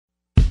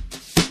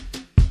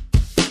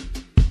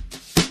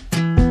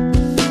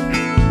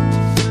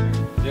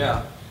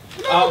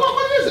No,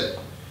 what is it?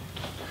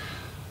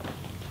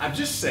 I'm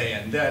just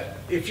saying that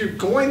if you're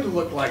going to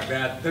look like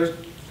that, there's...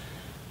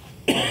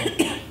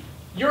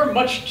 You're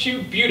much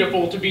too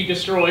beautiful to be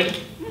destroyed.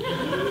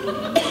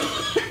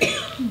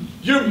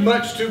 You're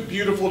much too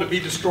beautiful to be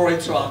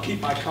destroyed, so I'll keep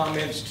my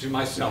comments to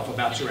myself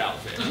about your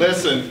outfit.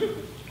 Listen,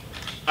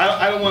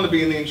 I don't want to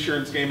be in the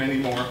insurance game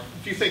anymore.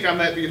 If you think I'm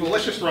that beautiful,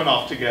 let's just run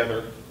off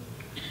together.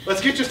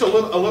 Let's get just a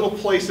little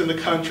place in the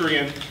country,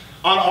 and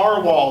on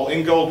our wall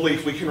in gold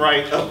leaf we can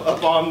write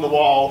up on the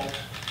wall,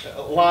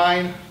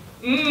 line.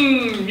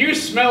 You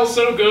smell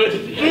so good.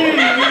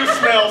 You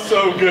smell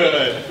so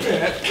good.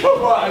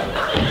 Come on.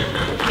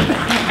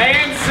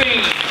 And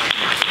scene.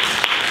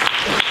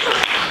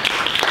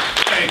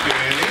 Thank you,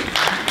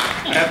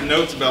 Andy. I have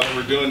notes about what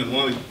we're doing in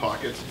one of these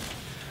pockets.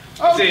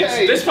 Okay. Is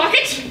it this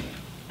pocket?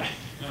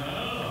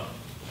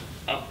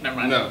 Oh, never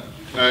mind. No,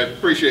 I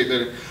appreciate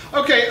that.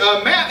 Okay,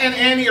 Matt and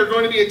Annie are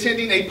going to be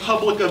attending a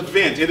public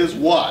event. It is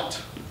what?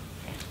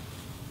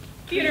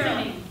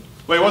 Funeral.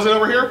 Wait, was it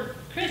over here?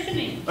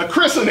 Christening. A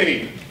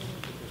christening.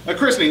 A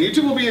christening. You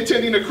two will be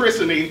attending a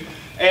christening.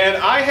 And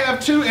I have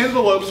 2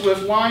 envelopes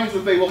with lines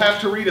that they will have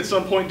to read at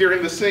some point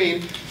during the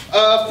scene.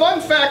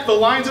 Fun fact, the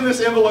lines in this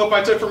envelope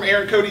I took from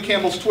Aaron Cody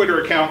Campbell's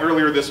Twitter account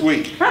earlier this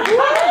week.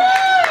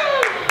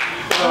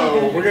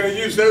 So, we're going to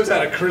use those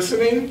at a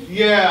christening?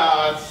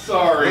 Yeah,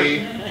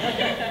 sorry.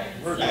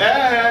 All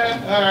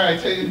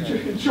right,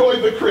 enjoy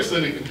the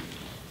christening.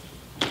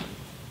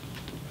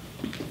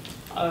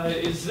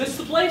 Is this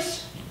the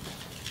place?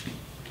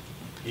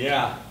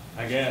 Yeah,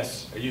 I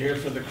guess. Are you here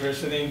for the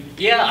christening?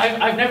 Yeah,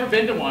 I've never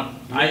been to one.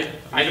 Me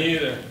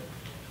either.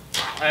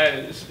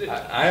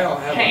 I don't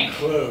have Hank. a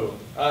clue.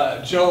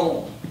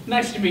 Joel.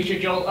 Nice to meet you,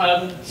 Joel.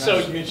 Nice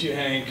to meet you,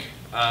 Hank.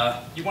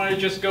 You want to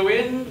just go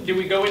in? Do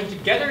we go in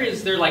together?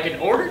 Is there like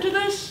an order to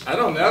this? I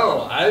don't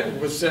know. I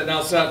was sitting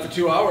outside for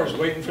 2 hours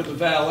waiting for the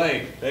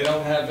valet. They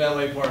don't have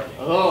valet parking.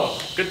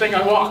 Oh, good thing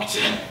I walked.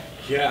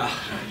 Yeah.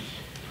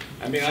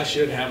 I mean, I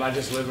should have. I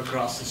just live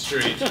across the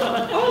street.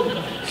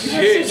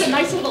 It's a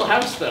nice little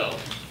house, though.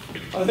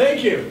 Oh,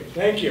 thank you.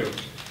 Thank you.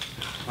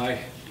 My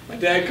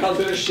dad calls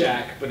it a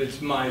shack, but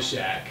it's my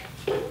shack.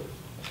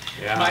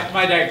 Yeah.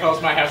 My dad calls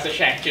my house a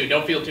shack, too.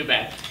 Don't feel too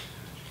bad.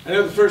 I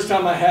know the first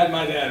time I had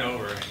my dad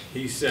over,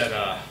 he said,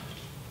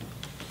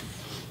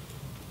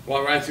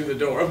 walk right through the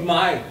door of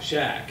my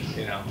shack,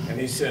 you know, and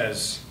he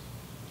says,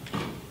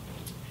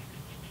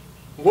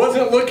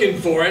 wasn't looking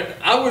for it,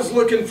 I was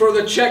looking for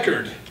the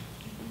checkered.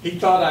 He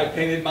thought I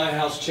painted my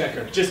house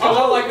checkered. Just because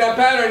I like that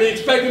pattern, he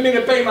expected me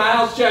to paint my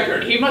house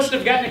checkered. He must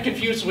have gotten it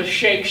confused with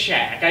Shake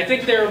Shack. I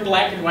think they're a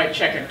black and white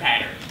checkered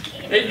pattern.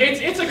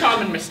 It's a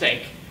common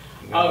mistake.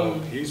 No,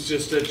 he's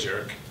just a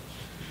jerk.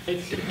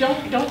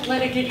 Don't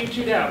let it get you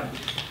too down.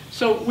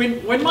 So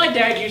when my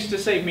dad used to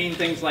say mean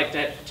things like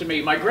that to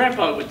me, my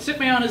grandpa would sit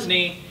me on his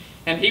knee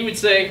and he would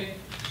say,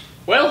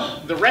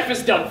 well, the ref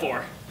is done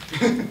for.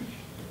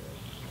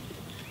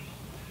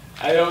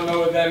 I don't know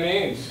what that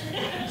means.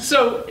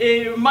 So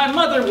my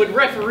mother would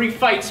referee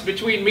fights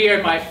between me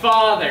and my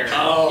father,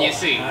 you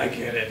see. I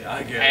get it,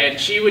 And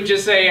she would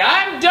just say,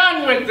 I'm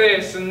done with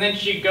this, and then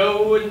she'd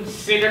go and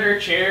sit in her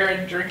chair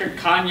and drink her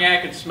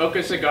cognac and smoke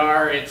a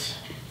cigar.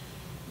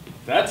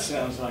 That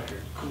sounds like a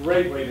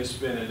great way to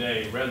spend a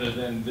day, rather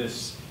than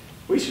this.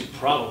 We should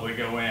probably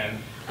go in.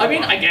 I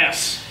mean, I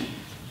guess.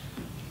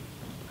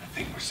 I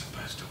think we're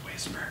supposed to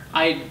whisper.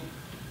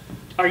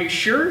 Are you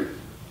sure?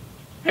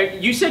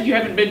 You said you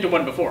haven't been to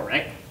one before,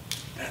 right?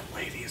 That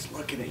lady is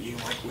looking at you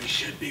like we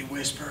should be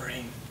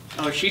whispering.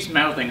 Oh, she's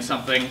mouthing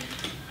something.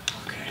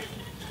 Okay.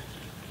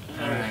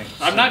 Alright.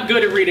 I'm not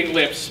good at reading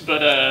lips,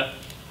 but,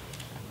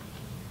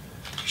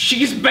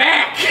 she's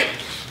back!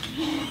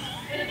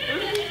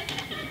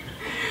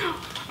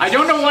 I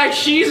don't know why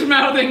she's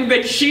mouthing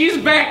that she's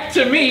back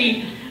to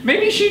me.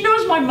 Maybe she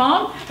knows my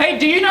mom? Hey,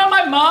 do you know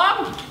my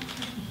mom?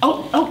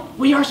 Oh,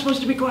 we are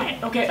supposed to be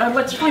quiet. Okay,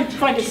 let's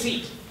find a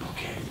seat.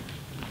 Okay.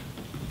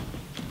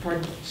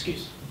 Pardon,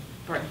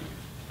 pardon.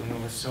 I don't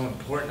know what's so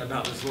important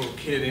about this little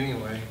kid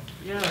anyway.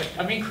 Yeah,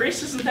 I mean,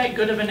 Chris isn't that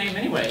good of a name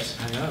anyways.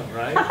 I know,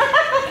 right?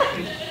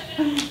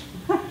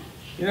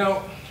 You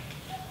know,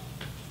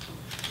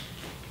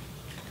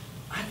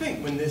 I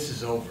think when this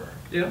is over,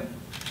 Yeah?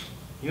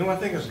 you know what I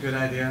think is a good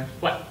idea?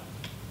 What?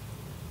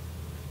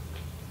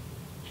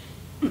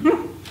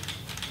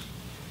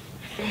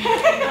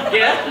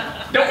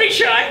 Yeah? Don't be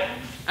shy.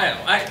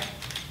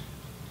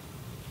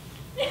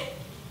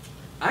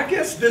 I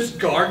guess this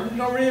garden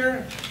over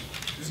here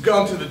has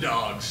gone to the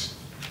dogs.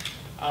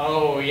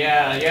 Oh,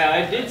 yeah,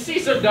 I did see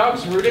some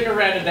dogs rooting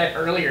around in that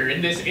earlier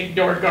in this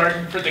indoor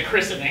garden for the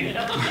christening.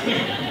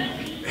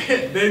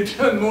 They've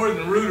done more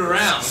than root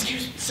around.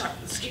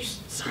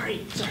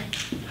 Sorry.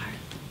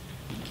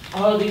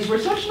 Oh, these were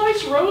such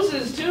nice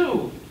roses,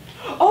 too.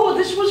 Oh,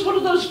 this was one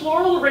of those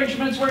floral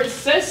arrangements where it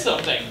says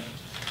something.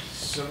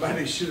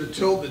 Somebody should have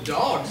told the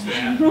dogs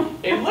that.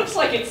 It looks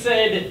like it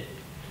said,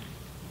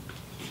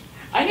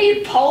 I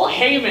need Paul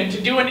Heyman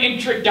to do an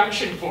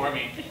introduction for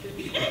me.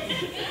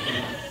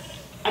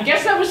 I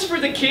guess that was for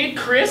the kid,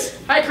 Chris.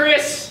 Hi,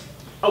 Chris.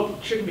 Oh,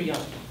 shouldn't be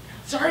yelling.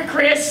 Sorry,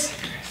 Chris.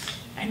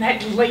 And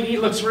that lady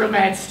looks real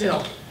mad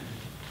still.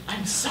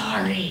 I'm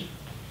sorry.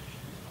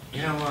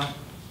 You know what?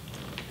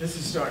 This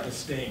is starting to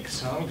stink,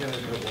 so I'm gonna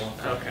go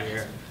walk up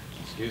here.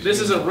 Excuse This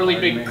me, is a really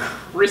pardon big me.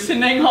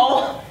 christening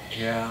hall.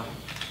 Yeah.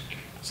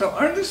 So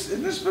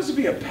isn't this supposed to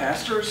be a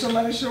pastor or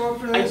somebody show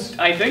up for this?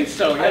 I think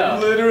so, yeah.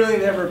 I've literally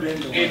never been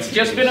to one. It's of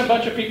just these. been a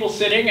bunch of people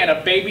sitting and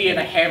a baby in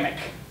a hammock.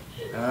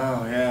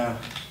 Oh, yeah.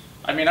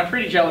 I mean, I'm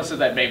pretty jealous of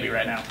that baby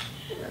right now.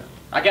 Yeah.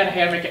 I got a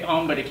hammock at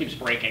home, but it keeps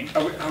breaking.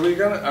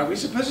 Are we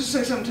supposed to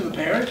say something to the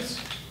parents?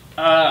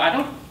 I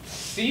don't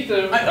see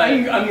the...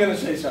 I'm gonna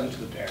say something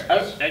to the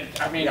parents.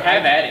 I mean, Yeah,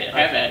 have at it,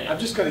 have at it. I'm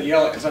just gonna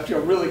yell it because I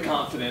feel really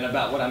confident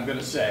about what I'm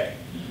gonna say.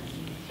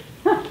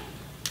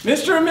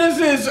 Mr. and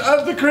Mrs.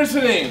 of the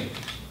christening,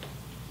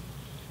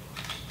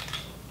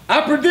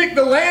 I predict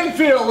the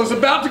landfill is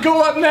about to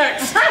go up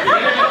next.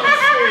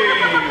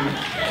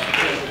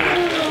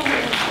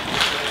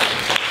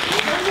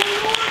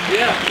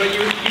 Yeah, but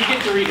you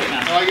get to read it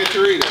now. Oh, I get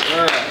to read it.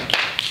 All right.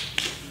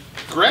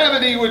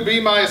 Gravity would be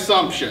my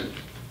assumption.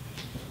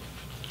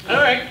 All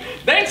right.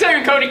 Thanks,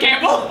 Aaron Cody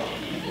Campbell.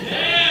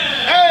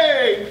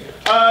 Hey!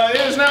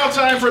 It is now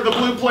time for the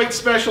Blue Plate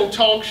Special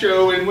Talk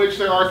Show, in which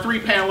there are 3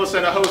 panelists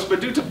and a host, but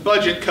due to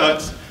budget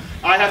cuts,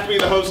 I have to be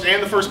the host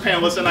and the first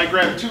panelist, and I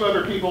grabbed 2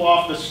 other people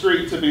off the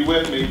street to be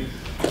with me.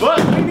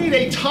 But we need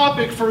a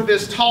topic for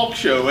this talk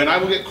show, and I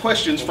will get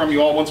questions from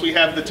you all once we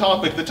have the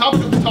topic. The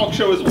topic of the talk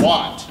show is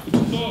what?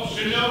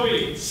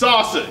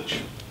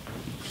 Sausage.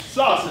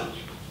 Sausage.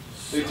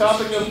 The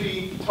topic of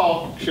the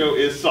talk show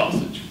is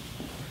sausage.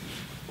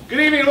 Good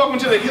evening and welcome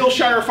to the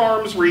Hillshire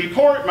Farms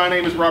Report. My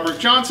name is Robert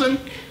Johnson.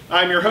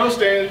 I'm your host,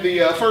 and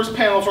the first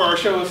panel for our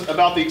show is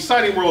about the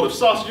exciting world of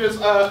sausages.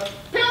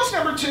 Panelist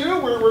number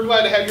 2, we're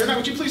glad to have you here. Now,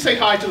 would you please say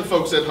hi to the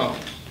folks at home?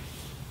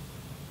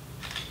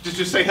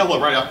 Just say hello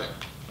right out there.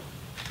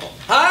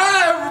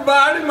 Hi,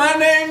 everybody. My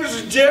name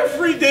is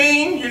Jeffrey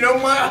Dean. You know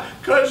my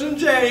cousin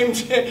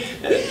James at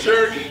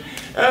church.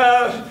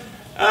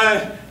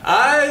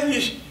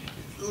 I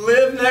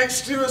live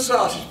next to a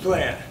sausage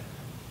plant.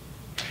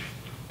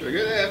 Very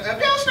good.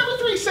 Panelist number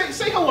 3,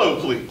 say hello,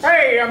 please.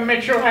 Hey, I'm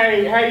Mitchell.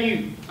 Hey, how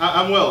you?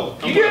 I'm well.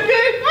 You doing good?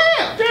 I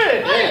am.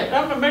 Good. I am.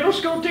 I'm a middle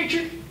school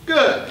teacher.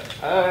 Good.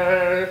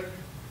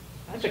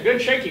 That's a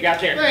good shake you got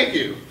there. Thank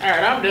you. All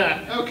right, I'm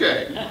done.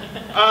 Okay. Who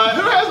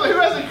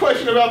has a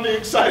question about the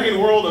exciting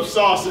world of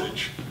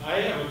sausage?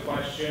 I have a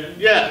question.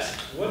 Yes.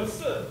 What's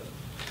the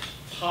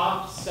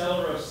top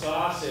seller of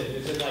sausage?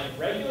 Is it like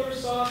regular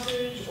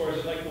sausage, or is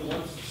it like the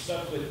ones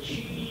stuffed with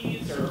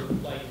cheese, or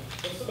like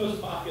what's the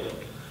most popular?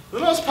 The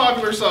most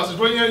popular sausage,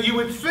 well, you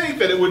would think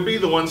that it would be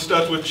the one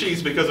stuffed with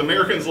cheese because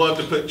Americans love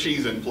to put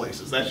cheese in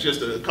places. That's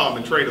just a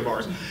common trait of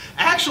ours.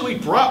 Actually,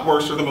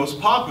 bratwursts are the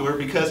most popular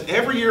because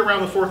every year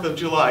around the 4th of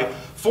July,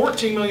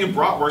 14 million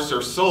bratwursts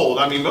are sold.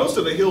 I mean, most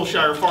of the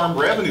Hillshire Farm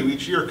revenue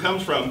each year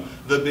comes from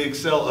the big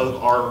sale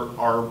of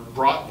our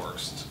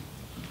bratwursts.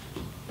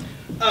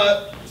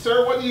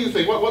 Sir, what do you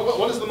think?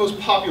 What is the most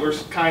popular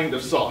kind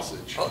of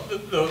sausage?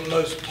 The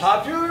most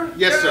popular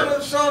Yes, kind sir.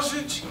 of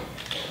sausage?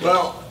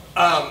 Well,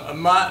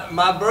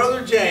 my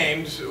brother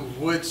James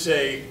would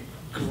say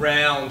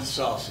ground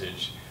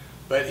sausage,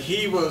 but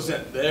he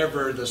wasn't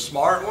ever the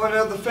smart one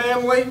of the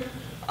family.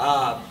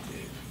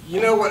 You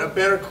know what a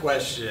better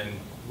question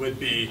would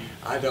be?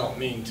 I don't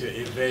mean to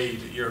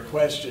evade your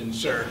question,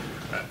 sir,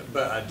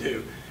 but I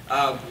do.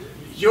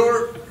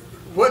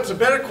 What's a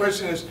better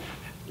question is,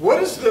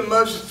 what is the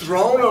most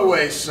thrown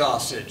away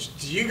sausage?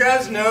 Do you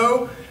guys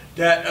know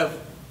that of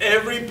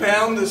every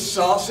pound of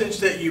sausage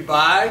that you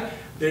buy,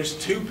 there's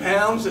 2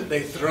 pounds that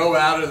they throw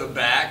out of the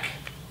back?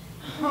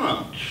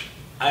 Huh.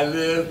 I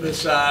live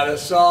beside a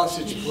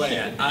sausage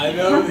plant. I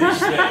know these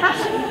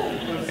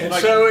things. And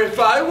so if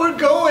I were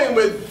going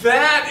with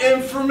that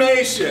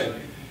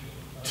information,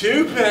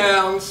 2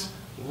 pounds,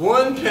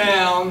 1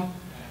 pound,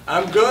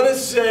 I'm gonna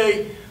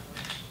say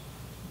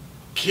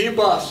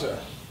kielbasa.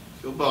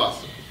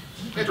 Kielbasa.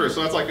 Interesting.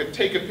 So that's like a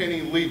take a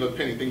penny, leave a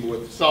penny thing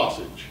with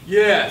sausage.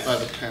 Yes. By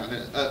the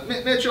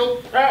pound.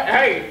 Mitchell.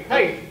 Hey.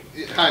 Hi.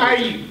 How are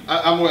you?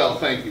 I'm well,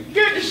 thank you.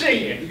 Good to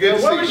see you. Good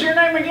to what see was you. your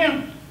name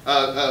again?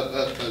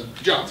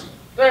 Johnson.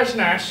 That's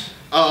nice.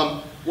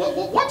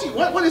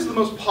 What is the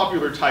most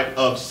popular type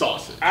of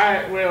sausage?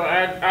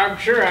 I'm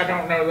sure I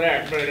don't know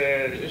that,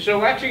 but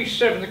so I teach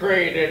 7th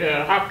grade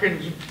at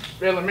Hopkins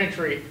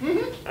Elementary.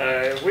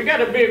 Mm-hmm. We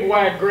got a big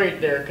wide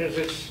grade there because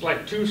it's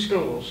like 2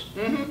 schools.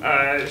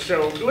 Mm-hmm.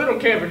 So little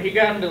Kevin, he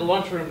got into the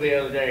lunchroom the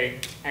other day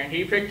and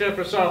he picked up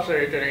a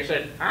sausage and he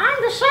said,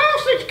 "I'm the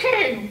sausage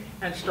king,"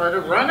 and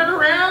started running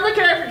around the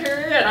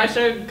cafeteria. And I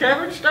said,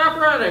 "Kevin, stop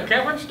running.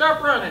 Kevin,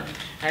 stop running."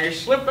 And he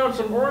slipped on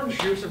some orange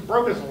juice and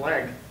broke his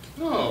leg.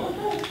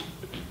 Oh.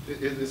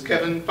 Is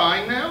Kevin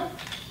fine now?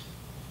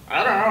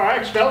 I don't know, I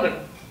expelled him.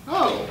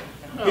 Oh.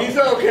 He's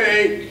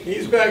okay.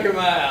 He's back at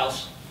my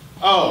house.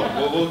 Oh,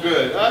 well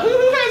good. Who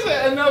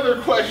has another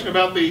question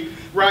about the,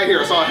 right here,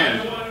 I saw a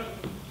hand.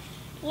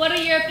 What are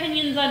your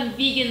opinions on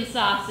vegan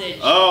sausage?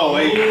 Oh,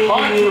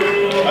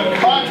 a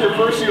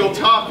controversial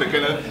topic,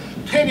 and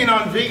Opinion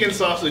on vegan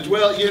sausage.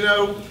 Well, you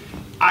know,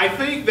 I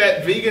think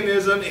that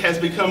veganism has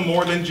become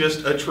more than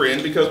just a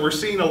trend because we're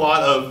seeing a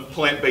lot of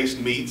plant-based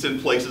meats in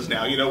places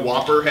now. You know,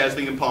 Whopper has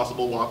the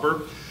Impossible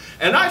Whopper.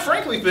 And I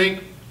frankly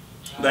think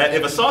that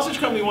if a sausage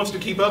company wants to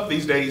keep up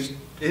these days,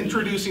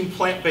 introducing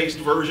plant-based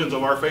versions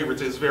of our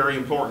favorites is very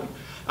important.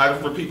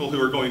 Either for people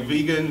who are going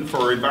vegan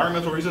for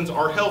environmental reasons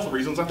or health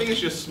reasons. I think it's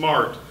just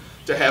smart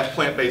to have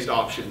plant-based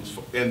options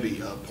in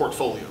the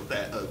portfolio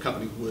that a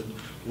company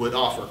would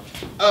offer.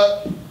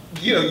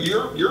 You know,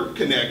 your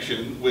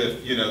connection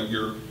with, you know,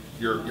 your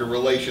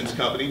relations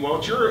company,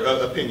 what's your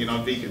opinion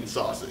on vegan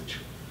sausage?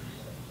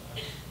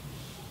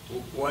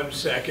 1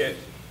 second.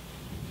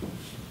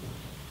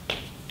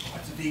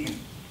 What's a vegan?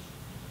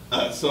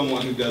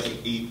 Someone who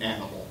doesn't eat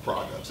animal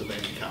products of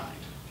any kind.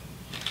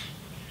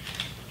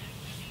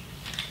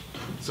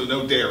 So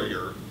no dairy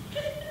or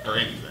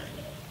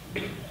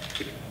anything.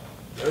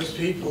 Those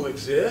people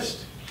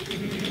exist?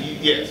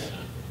 Yes.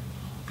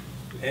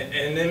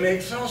 And they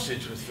make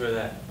sausage for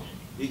that?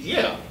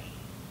 Yeah.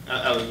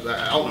 I don't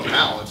know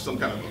how. It's some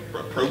kind of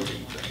a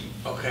protein thing.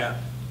 Okay.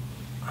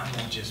 I'm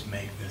going to just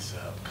make this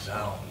up because I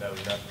don't know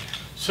nothing.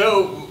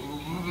 So,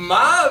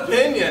 my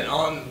opinion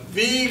on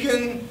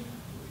vegan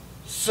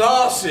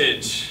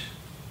sausage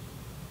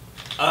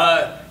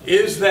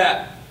is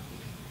that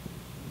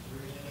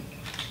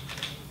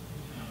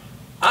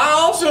I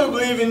also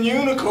believe in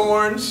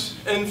unicorns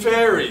and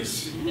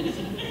fairies. Is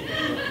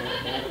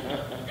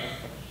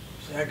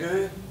that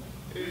good?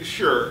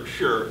 Sure.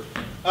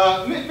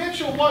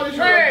 Mitchell, what is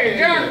your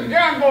Hey, opinion?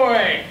 John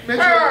boy,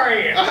 Mitchell, how are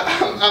you?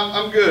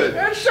 I'm good.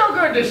 It's so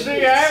good to see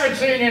you. I haven't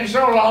seen you in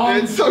so long.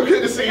 It's so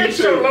good to see you It's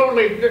so too.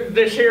 lonely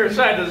this here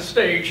side of the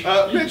stage.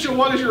 Mitchell,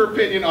 what is your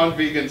opinion on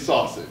vegan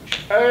sausage?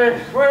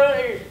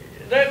 Well,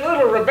 that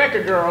little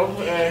Rebecca girl.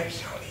 Don't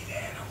eat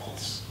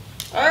animals.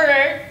 All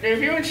right,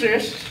 if you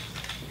insist.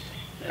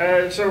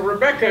 So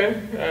Rebecca,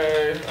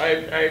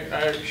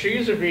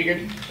 she's a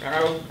vegan,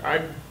 and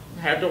I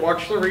had to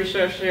watch The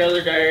Recess the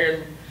other day,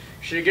 and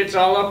she gets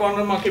all up on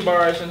the monkey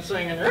bars and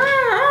singing, "Ah,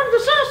 I'm the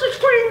sausage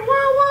queen,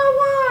 wah, wah,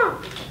 wah."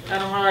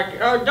 And I'm like,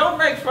 oh, don't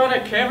make fun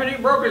of Kevin,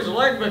 he broke his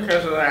leg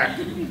because of that.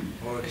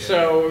 Okay.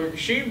 So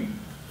she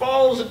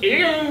falls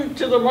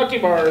into the monkey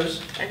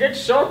bars and gets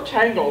so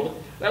tangled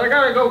that I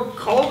gotta go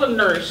call the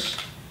nurse.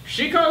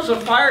 She calls the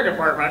fire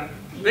department.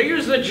 They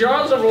use the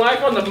jaws of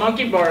life on the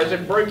monkey bars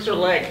and breaks her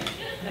leg.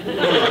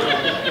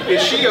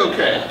 Is she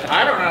okay?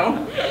 I don't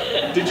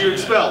know. Did you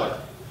expel her?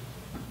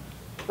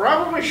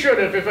 Probably should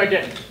have if I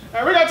didn't. All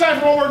right, we got time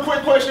for one more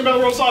quick question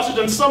about roast sausage,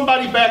 and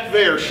somebody back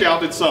there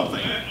shouted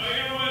something.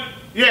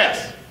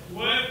 Yes.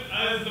 What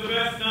is the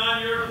best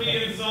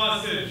non-European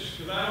sausage?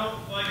 Because I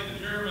don't like the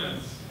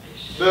Germans.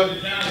 The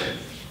Italians.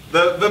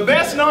 The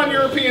best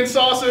non-European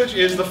sausage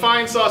is the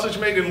fine sausage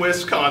made in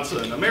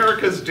Wisconsin,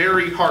 America's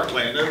dairy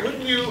heartland.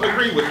 Wouldn't you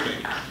agree with me?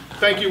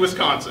 Thank you,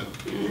 Wisconsin.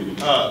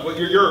 What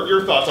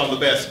your thoughts on the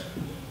best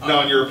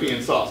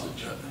non-European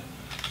sausage?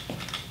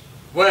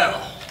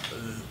 Well,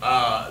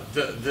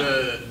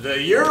 the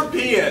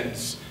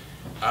Europeans,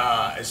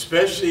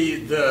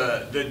 especially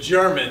the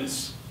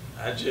Germans,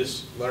 I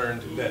just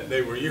learned that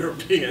they were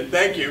European,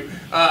 thank you.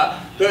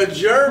 The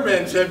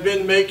Germans have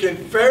been making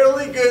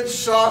fairly good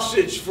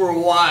sausage for a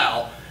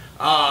while,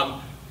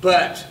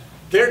 but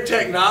their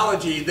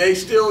technology, they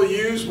still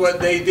use what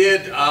they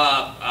did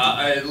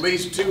at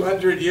least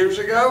 200 years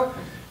ago,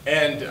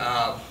 and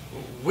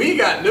we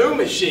got new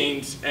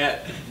machines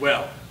at,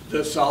 well,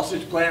 the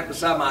sausage plant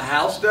beside my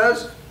house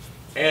does,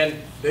 and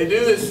they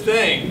do this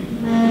thing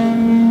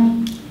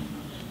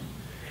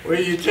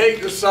where you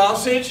take the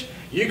sausage.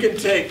 You can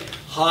take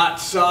hot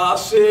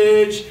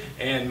sausage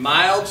and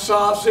mild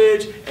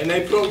sausage, and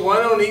they put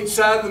one on each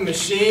side of the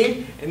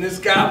machine, and this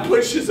guy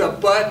pushes a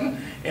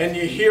button, and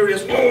you hear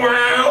this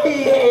wow,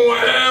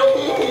 wow,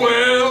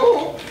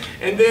 wow,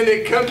 and then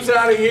it comes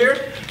out of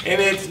here, and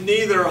it's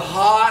neither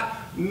hot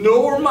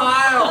nor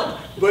mild,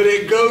 but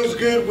it goes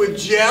good with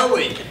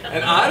jelly.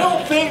 And I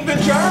don't think the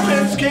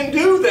Germans can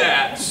do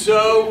that,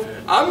 so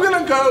I'm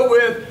going to go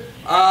with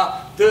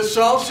the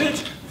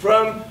sausage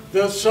from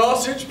the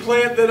sausage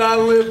plant that I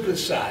live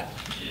beside.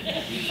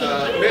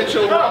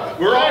 Mitchell,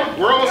 we're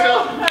almost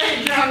out.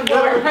 Hey, John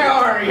boy,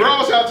 how are you? We're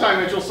almost out of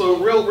time, Mitchell. So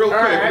real quick,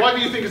 right. what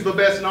do you think is the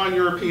best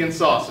non-European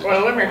sausage?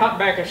 Well, let me hop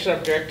back a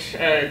subject,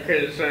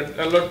 because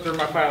I looked through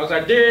my files.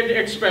 I did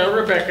expel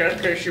Rebecca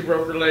because she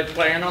broke her leg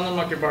playing on the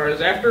monkey bars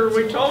after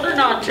we told her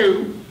not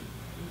to.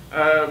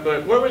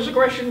 But what was the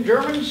question?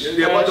 Germans?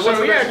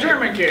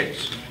 German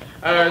kids.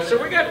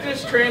 So we got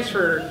this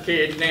transfer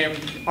kid named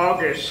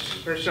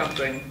August or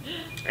something,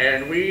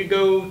 and we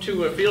go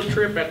to a field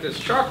trip at this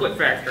chocolate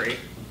factory,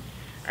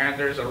 and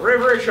there's a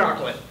river of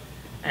chocolate.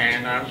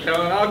 And I'm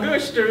telling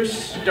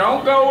Augustus,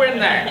 don't go in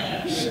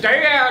there.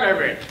 Stay out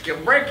of it.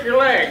 You'll break your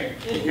leg.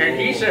 And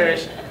he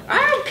says,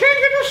 I'm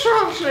king of the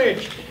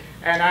sausage.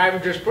 And I'm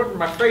just putting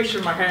my face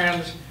in my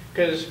hands,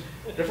 because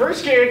the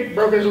first kid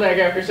broke his leg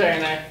after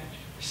saying that.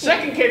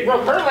 Second kid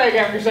broke her leg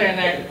after saying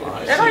that.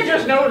 And I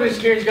just know this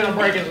kid's going to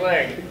break his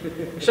leg.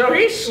 So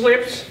he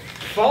slips,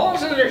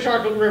 falls into the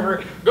chocolate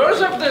river,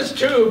 goes up this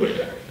tube.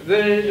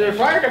 The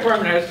fire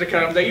department has to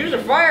come. They use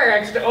a fire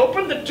axe to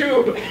open the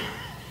tube,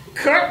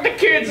 cut the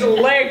kid's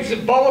legs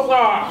both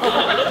off.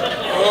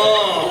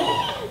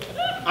 Oh.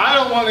 I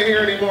don't want to hear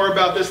any more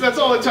about this. That's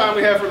all the time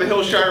we have for the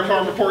Hillshire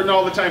Farm Report and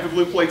all the time for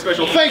Blue Plate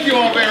Special. Thank you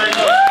all very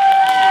much.